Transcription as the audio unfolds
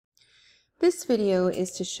This video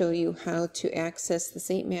is to show you how to access the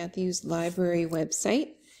St. Matthew's Library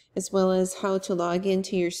website, as well as how to log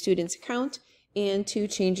into your student's account and to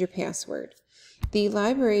change your password. The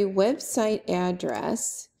library website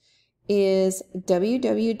address is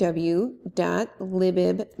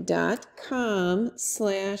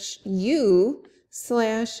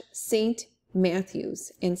www.libib.com/u/St.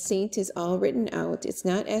 Matthews, and Saint is all written out. It's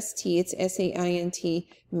not ST, it's SAINT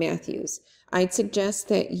Matthews. I'd suggest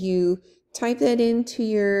that you type that into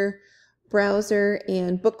your browser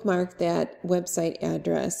and bookmark that website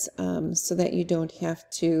address so that you don't have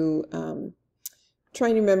to try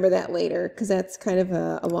and remember that later, because that's kind of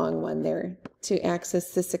a long one there to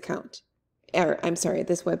access this account, or I'm sorry,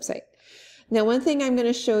 this website. Now, one thing I'm going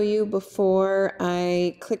to show you before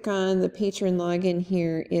I click on the patron login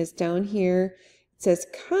here is down here it says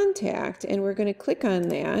contact, and we're going to click on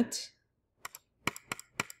that.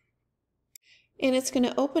 And it's going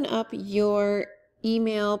to open up your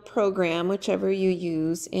email program, whichever you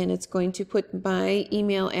use, and it's going to put my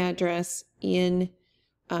email address in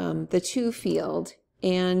the to field.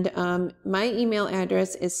 And my email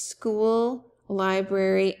address is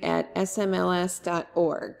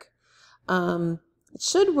schoollibrary@smls.org. It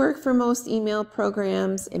should work for most email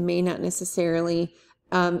programs. It may not necessarily.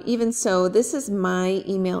 Even so, this is my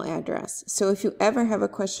email address. So if you ever have a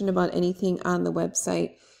question about anything on the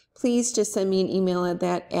website, please just send me an email at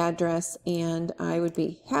that address, and I would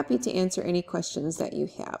be happy to answer any questions that you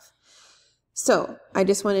have. So I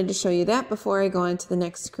just wanted to show you that before I go on to the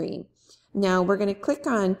next screen. Now we're going to click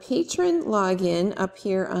on Patron Login up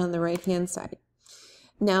here on the right-hand side.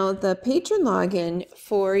 Now the patron login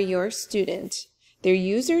for your student, their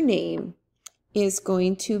username is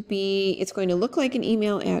going to be, it's going to look like an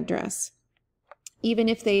email address, even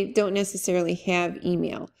if they don't necessarily have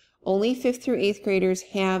email. Only 5th through 8th graders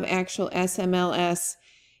have actual SMLS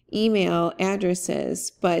email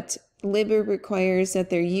addresses, but Libib requires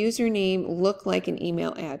that their username look like an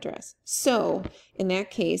email address. So in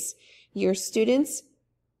that case, your student's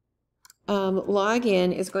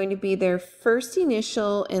login is going to be their first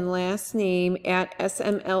initial and last name at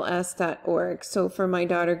smls.org. So for my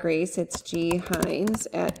daughter Grace, it's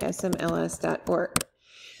ghines@smls.org.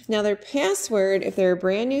 Now their password, if they're a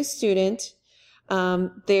brand new student,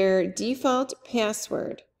 their default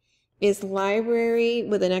password is library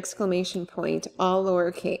with an exclamation point, all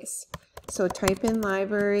lowercase. So type in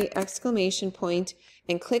library exclamation point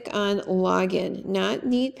and click on login. Not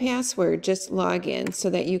need password, just login so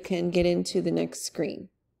that you can get into the next screen.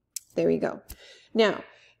 There we go. Now,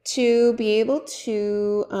 to be able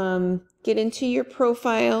to get into your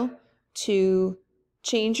profile, to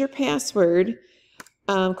change your password,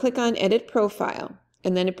 click on edit profile,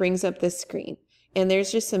 and then it brings up this screen. And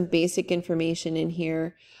there's just some basic information in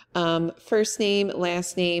here. First name,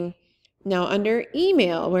 last name. Now under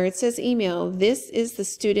email, where it says email, this is the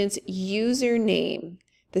student's username.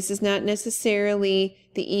 This is not necessarily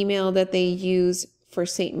the email that they use for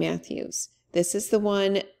St. Matthew's. This is the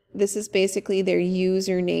one, this is basically their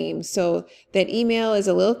username. So that email is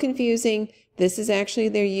a little confusing. This is actually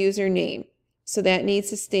their username. So that needs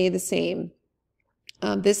to stay the same.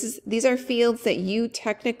 These are fields that you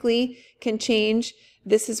technically can change.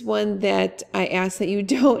 This is one that I ask that you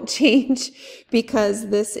don't change because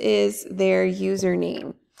this is their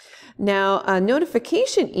username. Now, a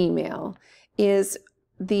notification email is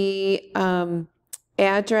the email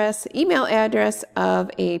address of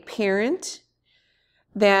a parent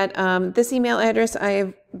that this email address I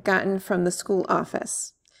have gotten from the school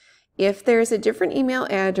office. If there's a different email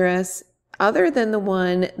address other than the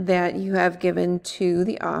one that you have given to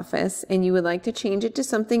the office and you would like to change it to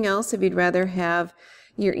something else, if you'd rather have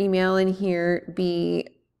your email in here be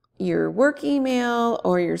your work email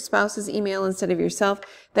or your spouse's email instead of yourself,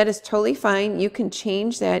 that is totally fine. You can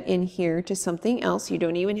change that in here to something else. You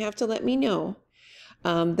don't even have to let me know.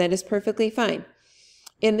 That is perfectly fine.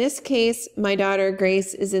 In this case, my daughter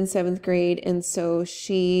Grace is in 7th grade, and so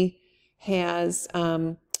she has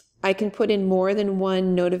I can put in more than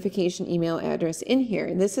one notification email address in here.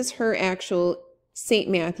 And this is her actual St.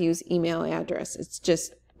 Matthew's email address. It's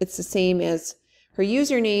the same as her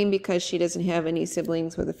username because she doesn't have any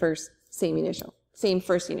siblings with the same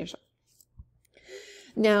first initial.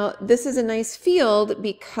 Now, this is a nice field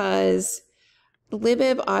because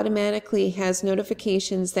Libib automatically has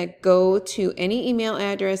notifications that go to any email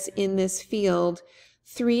address in this field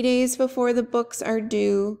 3 days before the books are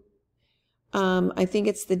due. I think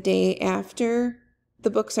it's the day after the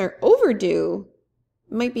books are overdue,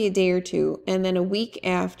 might be a day or two, and then a week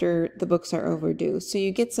after the books are overdue. So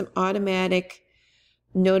you get some automatic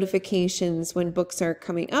notifications when books are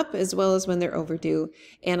coming up as well as when they're overdue.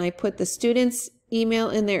 And I put the students' email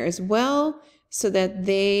in there as well so that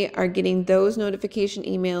they are getting those notification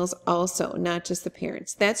emails also, not just the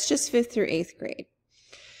parents. That's just 5th through 8th grade.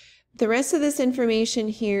 The rest of this information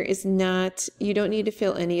here is not, you don't need to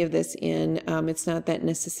fill any of this in. It's not that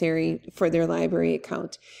necessary for their library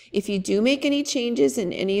account. If you do make any changes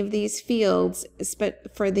in any of these fields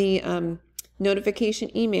for the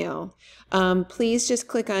notification email, please just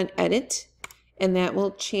click on edit, and that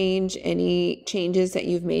will change any changes that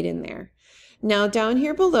you've made in there. Now down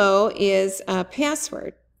here below is a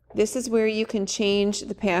password. This is where you can change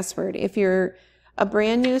the password. If you're a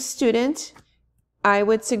brand new student, I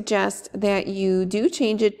would suggest that you do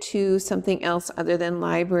change it to something else other than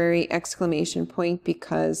library !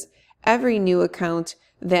 Because every new account,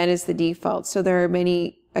 that is the default. So there are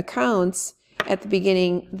many accounts at the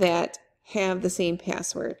beginning that have the same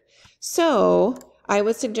password. So I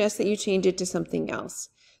would suggest that you change it to something else.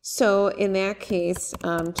 So in that case,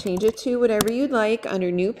 change it to whatever you'd like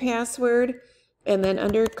under new password, and then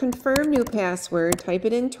under confirm new password, type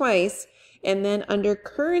it in twice. And then under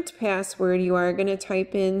current password, you are going to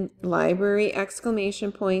type in library ! All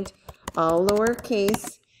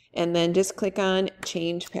lowercase, and then just click on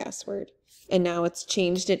change password. And now it's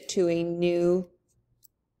changed it to a new,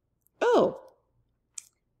 oh,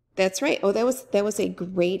 that's right. Oh, that was a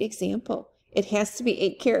great example. It has to be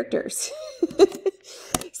 8 characters.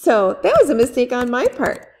 So that was a mistake on my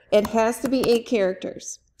part. It has to be 8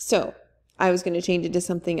 characters. So I was going to change it to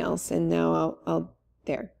something else, and now I'll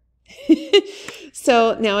there.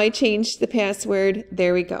 So now I changed the password.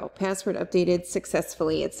 There we go. Password updated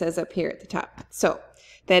successfully. It says up here at the top. So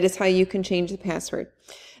that is how you can change the password.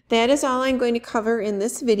 That is all I'm going to cover in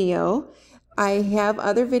this video. I have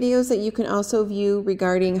other videos that you can also view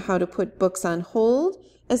regarding how to put books on hold,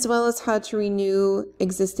 as well as how to renew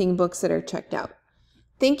existing books that are checked out.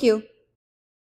 Thank you.